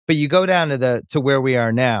But you go down to where we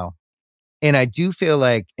are now, and I do feel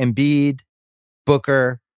like Embiid,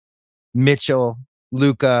 Booker, Mitchell,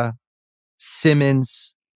 Luka,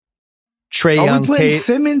 Simmons, Trae Young, Tate.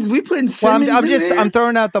 Simmons? We putting Simmons I'm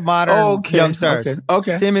throwing out the modern young stars.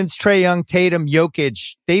 Okay. Simmons, Trae Young, Tatum,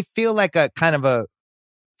 Jokic. They feel like a kind of a,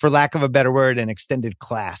 for lack of a better word, an extended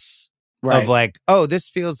class. Right. Of like, oh, this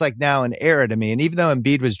feels like now an era to me. And even though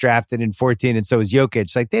Embiid was drafted in 14 and so was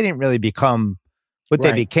Jokic, like they didn't really become what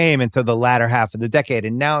they became until the latter half of the decade.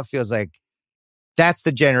 And now it feels like that's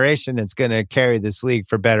the generation that's going to carry this league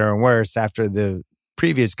for better and worse after the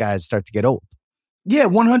previous guys start to get old. Yeah,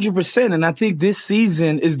 100%. And I think this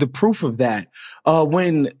season is the proof of that.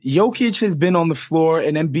 When Jokic has been on the floor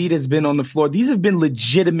and Embiid has been on the floor, these have been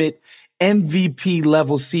legitimate MVP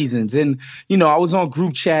level seasons. And, you know, I was on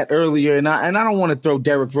group chat earlier and I don't want to throw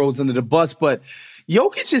Derrick Rose under the bus, but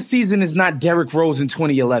Jokic's season is not Derrick Rose in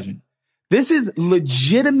 2011. This is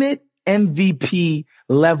legitimate MVP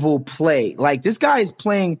level play. Like this guy is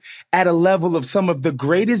playing at a level of some of the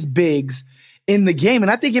greatest bigs in the game. And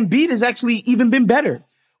I think Embiid has actually even been better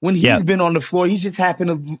when he's been on the floor. He's just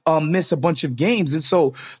happened to miss a bunch of games. And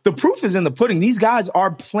so the proof is in the pudding. These guys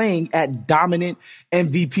are playing at dominant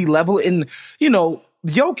MVP level. And, you know,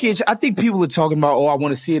 Jokic, I think people are talking about, oh, I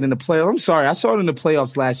want to see it in the playoffs. I'm sorry. I saw it in the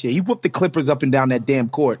playoffs last year. He whooped the Clippers up and down that damn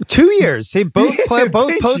court. 2 years. He both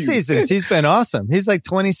postseasons. He's been awesome. He's like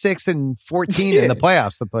 26 and 14 in the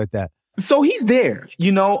playoffs, stuff like that. So he's there,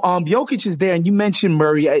 you know, Jokic is there. And you mentioned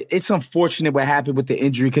Murray. It's unfortunate what happened with the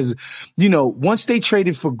injury because, you know, once they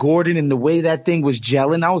traded for Gordon and the way that thing was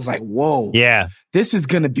gelling, I was like, whoa, this is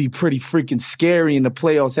going to be pretty freaking scary in the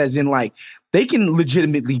playoffs, as in like they can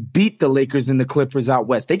legitimately beat the Lakers and the Clippers out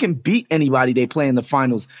west. They can beat anybody they play in the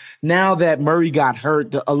finals. Now that Murray got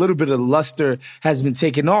hurt, a little bit of luster has been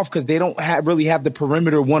taken off because they don't really have the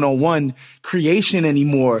perimeter one-on-one creation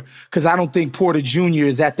anymore, because I don't think Porter Jr.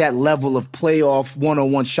 is at that level of playoff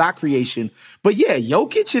one-on-one shot creation. But yeah,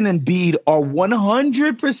 Jokic and Embiid are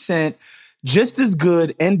 100% just as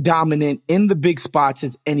good and dominant in the big spots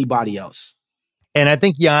as anybody else. And I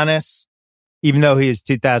think Giannis, even though he is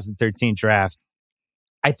 2013 draft,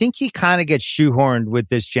 I think he kind of gets shoehorned with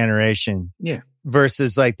this generation. Yeah.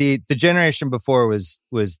 Versus like the generation before was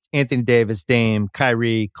Anthony Davis, Dame,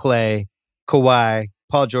 Kyrie, Clay, Kawhi,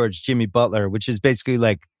 Paul George, Jimmy Butler, which is basically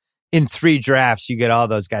like in 3 drafts, you get all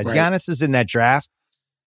those guys. Right. Giannis is in that draft.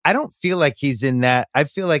 I don't feel like he's in that. I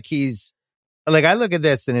feel like he's like, I look at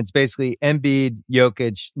this and it's basically Embiid,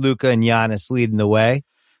 Jokic, Luka, and Giannis leading the way.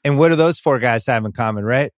 And what do those 4 guys have in common,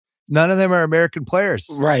 right? None of them are American players.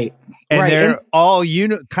 Right. And they're all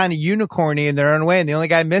kind of unicorny in their own way. And the only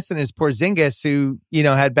guy missing is Porzingis, who, you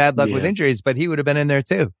know, had bad luck with injuries, but he would have been in there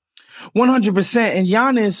too. 100%. And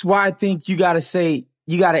Giannis, why I think you got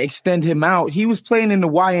to extend him out. He was playing in the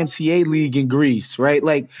YMCA league in Greece, right?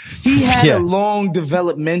 Like he had a long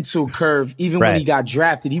developmental curve even when he got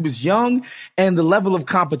drafted. He was young and the level of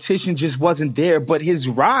competition just wasn't there. But his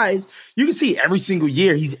rise, you can see every single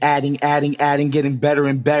year he's adding, getting better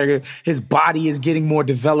and better. His body is getting more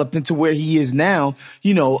developed into where he is now,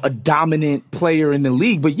 you know, a dominant player in the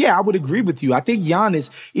league. But yeah, I would agree with you. I think Giannis,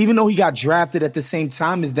 even though he got drafted at the same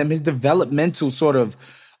time as them, his developmental sort of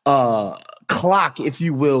clock, if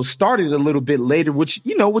you will, started a little bit later, which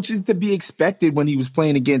is to be expected when he was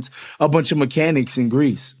playing against a bunch of mechanics in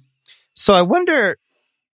Greece. So I wonder,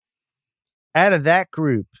 out of that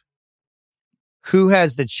group, who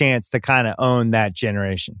has the chance to kind of own that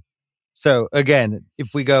generation? So again, if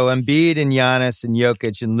we go Embiid and Giannis and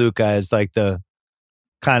Jokic and Luka as like the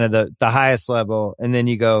kind of the highest level, and then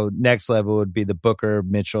you go next level would be the Booker,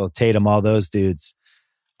 Mitchell, Tatum, all those dudes.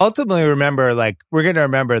 Ultimately, remember, like, we're going to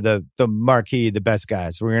remember the marquee, the best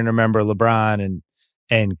guys. We're going to remember LeBron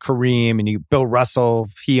and Kareem and Bill Russell.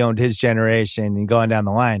 He owned his generation and going down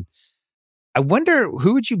the line. I wonder,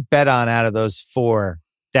 who would you bet on out of those 4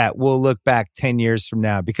 that we'll look back 10 years from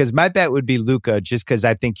now? Because my bet would be Luka, just because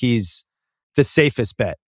I think he's the safest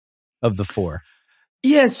bet of the 4.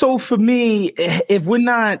 Yeah, so for me, if we're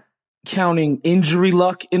not counting injury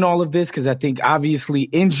luck in all of this, because I think obviously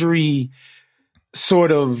injury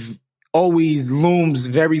sort of always looms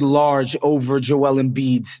very large over Joel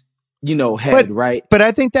Embiid's, head, right? But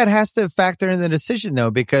I think that has to factor in the decision,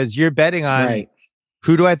 though, because you're betting on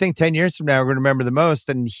who do I think 10 years from now we're going to remember the most,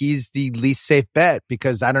 and he's the least safe bet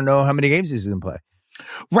because I don't know how many games he's going to play.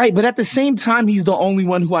 Right, but at the same time, he's the only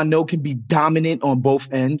one who I know can be dominant on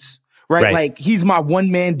both ends. Right? Like, he's my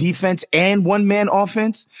one-man defense and one-man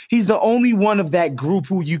offense. He's the only one of that group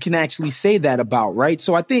who you can actually say that about, right?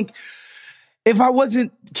 So I think If I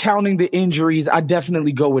wasn't counting the injuries, I'd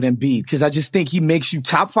definitely go with Embiid because I just think he makes you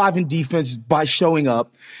top 5 in defense by showing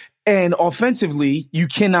up. And offensively, you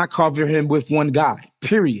cannot cover him with one guy,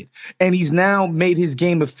 period. And he's now made his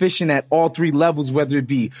game efficient at all 3 levels, whether it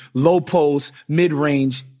be low post,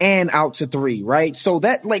 mid-range, and out to 3, right? So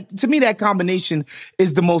that, to me, that combination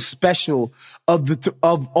is the most special of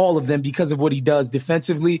all of them because of what he does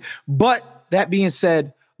defensively. But that being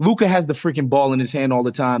said, Luka has the freaking ball in his hand all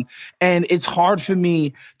the time. And it's hard for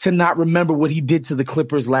me to not remember what he did to the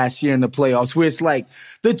Clippers last year in the playoffs, where it's like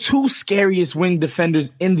the 2 scariest wing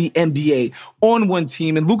defenders in the NBA on one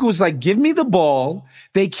team. And Luka was like, give me the ball.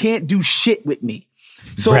 They can't do shit with me.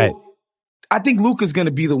 So right. I think Luka's going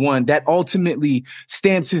to be the one that ultimately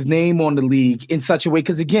stamps his name on the league in such a way.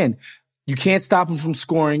 Because again, you can't stop him from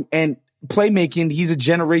scoring and playmaking. He's a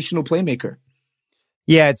generational playmaker.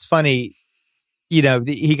 Yeah, it's funny.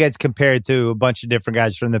 He gets compared to a bunch of different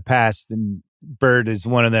guys from the past, and Bird is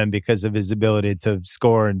one of them because of his ability to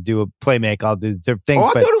score and do a playmaker, all the different things.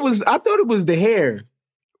 I thought it was the hair.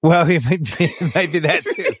 Well, it might be that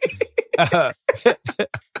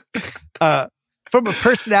too. From a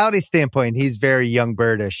personality standpoint, he's very young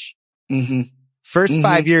Birdish. Mm-hmm. First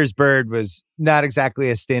 5 years, Bird was not exactly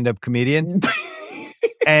a stand-up comedian,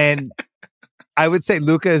 and I would say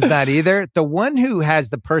Luka is not either. The one who has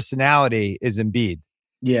the personality is Embiid.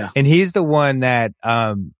 Yeah. And he's the one that,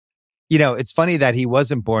 it's funny that he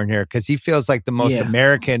wasn't born here because he feels like the most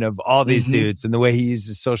American of all these dudes, and the way he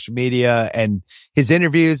uses social media and his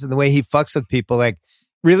interviews and the way he fucks with people,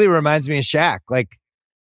 really reminds me of Shaq.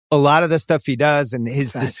 A lot of the stuff he does and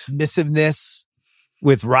his dismissiveness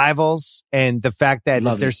with rivals and the fact that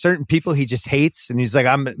there's certain people he just hates and he's like,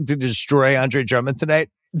 I'm going to destroy Andre Drummond tonight.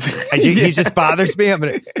 He just bothers me.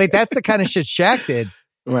 That's the kind of shit Shaq did.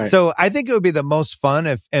 Right. So I think it would be the most fun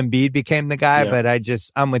if Embiid became the guy, but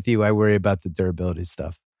I'm with you. I worry about the durability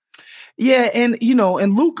stuff. Yeah, and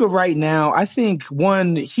and Luka right now, I think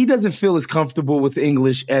he doesn't feel as comfortable with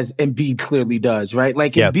English as Embiid clearly does, right?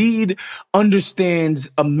 Embiid understands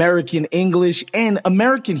American English and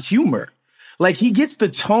American humor. He gets the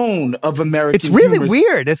tone of American It's really humor.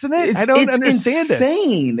 Weird, isn't it? I don't understand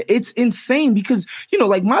it. It's insane because,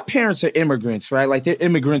 my parents are immigrants, right? They're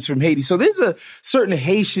immigrants from Haiti. So there's a certain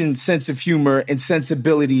Haitian sense of humor and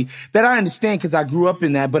sensibility that I understand because I grew up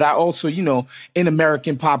in that. But I also, in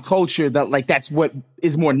American pop culture, that that's what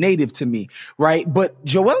is more native to me, right? But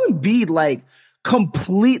Joel Embiid,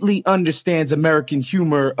 completely understands American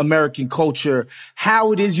humor, American culture,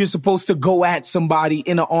 how it is you're supposed to go at somebody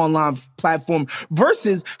in an online platform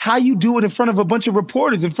versus how you do it in front of a bunch of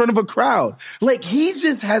reporters, in front of a crowd. He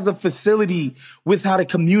just has a facility with how to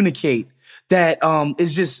communicate that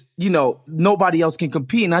is just, nobody else can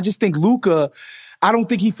compete. And I just think Luka, I don't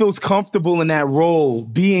think he feels comfortable in that role,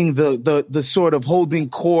 being the sort of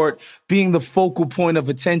holding court, being the focal point of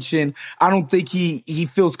attention. I don't think he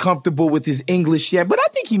feels comfortable with his English yet, but I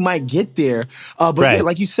think he might get there. Yeah,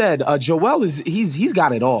 like you said, Joel he's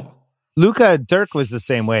got it all. Dirk was the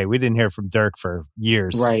same way. We didn't hear from Dirk for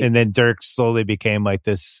years. Right. And then Dirk slowly became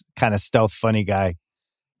this kind of stealth funny guy.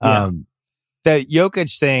 Yeah. The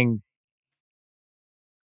Jokic thing,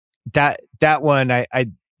 that one,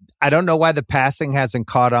 I don't know why the passing hasn't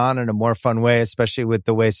caught on in a more fun way, especially with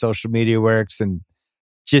the way social media works and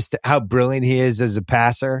just how brilliant he is as a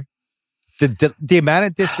passer. The amount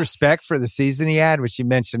of disrespect for the season he had, which you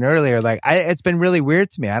mentioned earlier, it's been really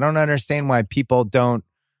weird to me. I don't understand why people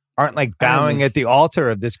aren't bowing at the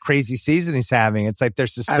altar of this crazy season he's having. It's they're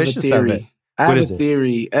suspicious of it. I have a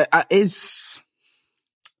theory.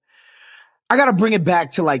 I got to bring it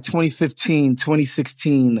back to 2015,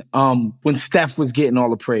 2016, when Steph was getting all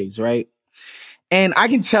the praise, right? And I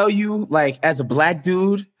can tell you, as a black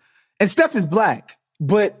dude, and Steph is black,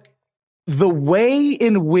 but the way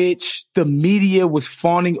in which the media was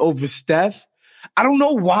fawning over Steph, I don't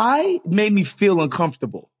know why, it made me feel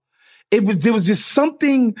uncomfortable. There was just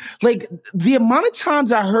something, the amount of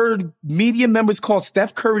times I heard media members call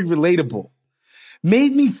Steph Curry relatable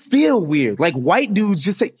made me feel weird. White dudes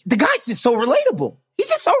just say, the guy's just so relatable. He's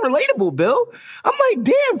just so relatable, Bill. I'm like,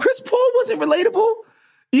 damn, Chris Paul wasn't relatable.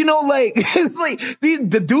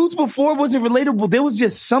 The dudes before wasn't relatable. There was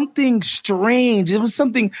just something strange.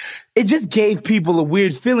 It just gave people a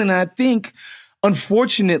weird feeling. And I think,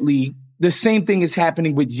 unfortunately, the same thing is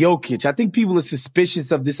happening with Jokic. I think people are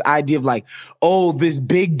suspicious of this idea of like, oh, this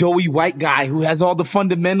big doughy white guy who has all the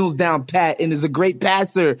fundamentals down pat and is a great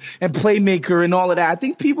passer and playmaker and all of that. I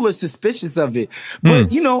think people are suspicious of it.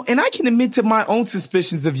 But, and I can admit to my own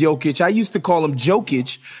suspicions of Jokic. I used to call him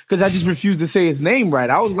Jokic because I just refused to say his name right.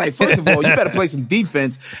 I was like, first of all, you better play some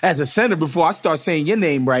defense as a center before I start saying your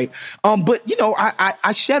name right. But,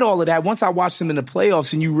 I shed all of that once I watched him in the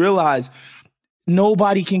playoffs, and you realize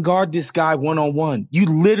nobody can guard this guy one-on-one. You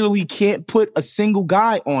literally can't put a single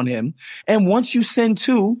guy on him. And once you send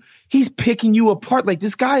two, he's picking you apart. Like,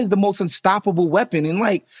 this guy is the most unstoppable weapon. And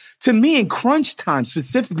like, to me, in crunch time,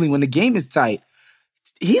 specifically when the game is tight,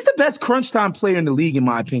 he's the best crunch time player in the league, in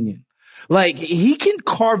my opinion. Like, he can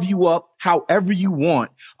carve you up however you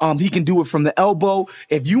want. He can do it from the elbow.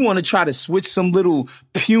 If you want to try to switch some little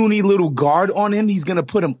puny little guard on him, he's going to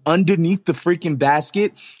put him underneath the freaking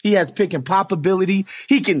basket. He has pick and pop ability.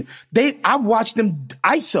 I've watched him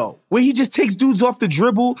ISO, where he just takes dudes off the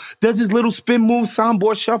dribble, does his little spin move,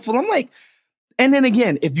 soundboard shuffle. I'm like, and then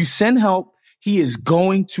again, if you send help, he is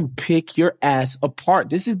going to pick your ass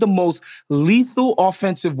apart. This is the most lethal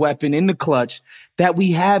offensive weapon in the clutch that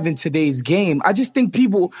we have in today's game. I just think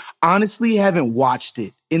people honestly haven't watched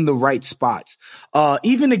it in the right spots.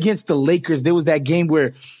 Even against the Lakers, there was that game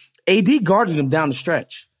where AD guarded him down the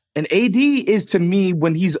stretch. And AD is, to me,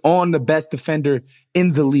 when he's on, the best defender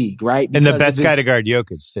in the league, right? And the best guy to guard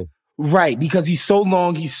Jokic, too. Right, because he's so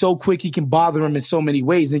long, he's so quick, he can bother him in so many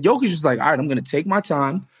ways. And Jokic was like, all right, I'm going to take my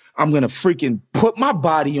time. I'm going to freaking put my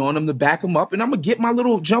body on him to back him up, and I'm going to get my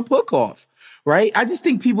little jump hook off, right? I just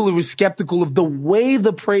think people are skeptical of the way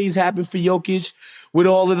the praise happened for Jokic with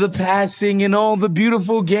all of the passing and all the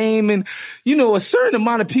beautiful game. And, a certain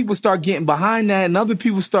amount of people start getting behind that, and other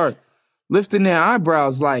people start lifting their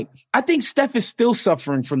eyebrows. Like, I think Steph is still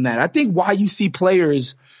suffering from that. I think why you see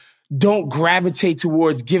players don't gravitate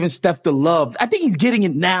towards giving Steph the love. I think he's getting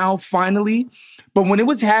it now, finally. But when it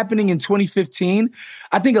was happening in 2015,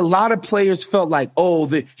 I think a lot of players felt like,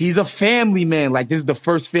 he's a family man. Like, this is the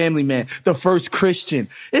first family man, the first Christian.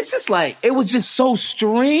 It's just like, it was just so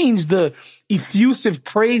strange, the effusive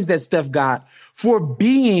praise that Steph got for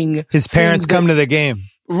being his parents come to the game.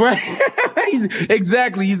 Right.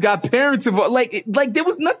 Exactly. He's got parents involved. Like there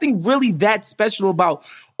was nothing really that special about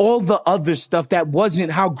all the other stuff that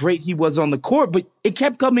wasn't how great he was on the court, but it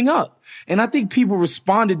kept coming up. And I think people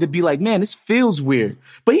responded to be like, man, this feels weird.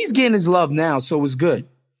 But he's getting his love now, so it was good.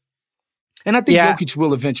 And I think Jokic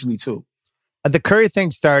will eventually too. The Curry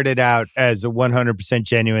thing started out as a 100%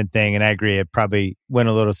 genuine thing, and I agree, it probably went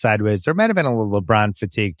a little sideways. There might have been a little LeBron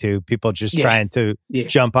fatigue, too. People just trying to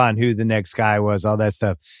jump on who the next guy was, all that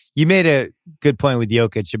stuff. You made a good point with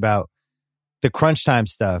Jokic about the crunch time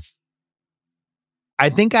stuff.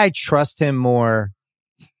 I think I trust him more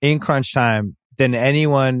in crunch time than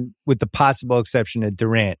anyone, with the possible exception of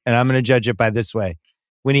Durant. And I'm going to judge it by this way.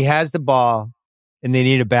 When he has the ball and they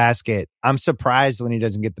need a basket, I'm surprised when he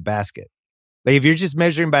doesn't get the basket. Like, if you're just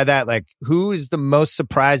measuring by that, like, who is the most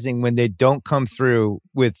surprising when they don't come through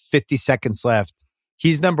with 50 seconds left?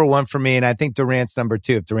 He's number one for me, and I think Durant's number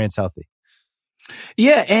two if Durant's healthy.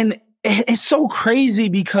 Yeah, and it's so crazy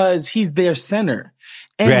because he's their center.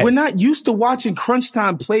 And we're not used to watching crunch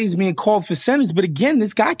time plays being called for centers. But again,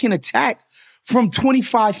 this guy can attack from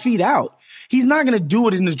 25 feet out. He's not going to do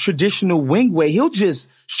it in the traditional wing way. He'll just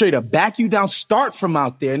straight up back you down, start from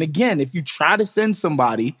out there. And again, if you try to send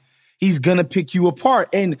somebody, he's going to pick you apart.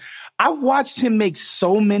 And I've watched him make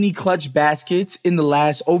so many clutch baskets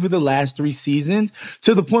over the last 3 seasons,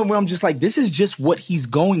 to the point where I'm just like, this is just what he's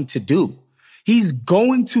going to do. He's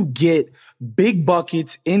going to get big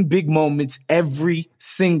buckets in big moments every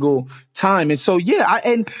single time. And so,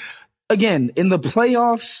 and again, in the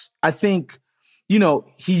playoffs, I think,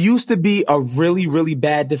 he used to be a really, really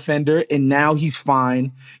bad defender, and now he's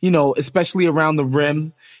fine, especially around the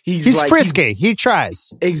rim. He's frisky. He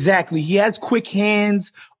tries. Exactly. He has quick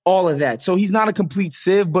hands, all of that. So he's not a complete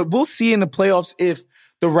sieve, but we'll see in the playoffs if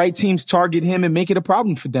the right teams target him and make it a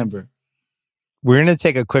problem for Denver. We're going to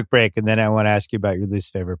take a quick break, and then I want to ask you about your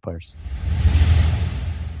least favorite players.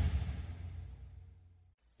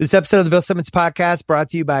 This episode of the Bill Simmons Podcast brought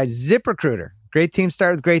to you by ZipRecruiter. Great teams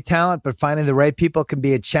start with great talent, but finding the right people can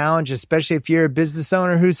be a challenge, especially if you're a business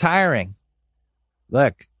owner who's hiring.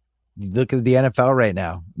 Look at the NFL right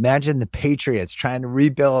now. Imagine the Patriots trying to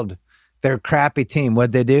rebuild their crappy team.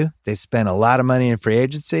 What'd they do? They spent a lot of money in free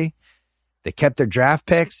agency. They kept their draft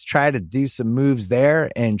picks, tried to do some moves there,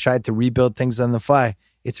 and tried to rebuild things on the fly.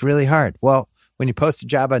 It's really hard. Well, when you post a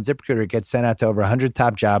job on ZipRecruiter, it gets sent out to over 100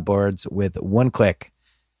 top job boards with one click.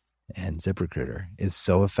 And ZipRecruiter is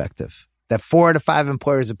so effective. that 4 out of 5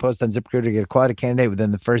 employers who post on ZipRecruiter get a quality candidate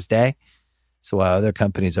within the first day. So while other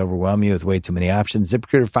companies overwhelm you with way too many options,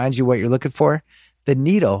 ZipRecruiter finds you what you're looking for. The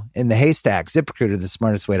needle in the haystack. ZipRecruiter, the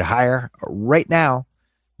smartest way to hire. Right now,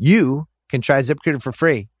 you can try ZipRecruiter for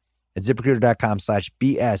free at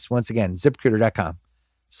ZipRecruiter.com/BS. Once again,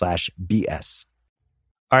 ZipRecruiter.com/BS.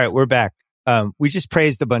 All right, we're back. We just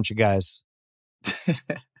praised a bunch of guys.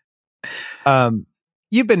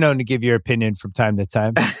 You've been known to give your opinion from time to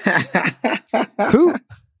time. Who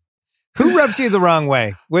rubs you the wrong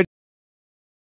way?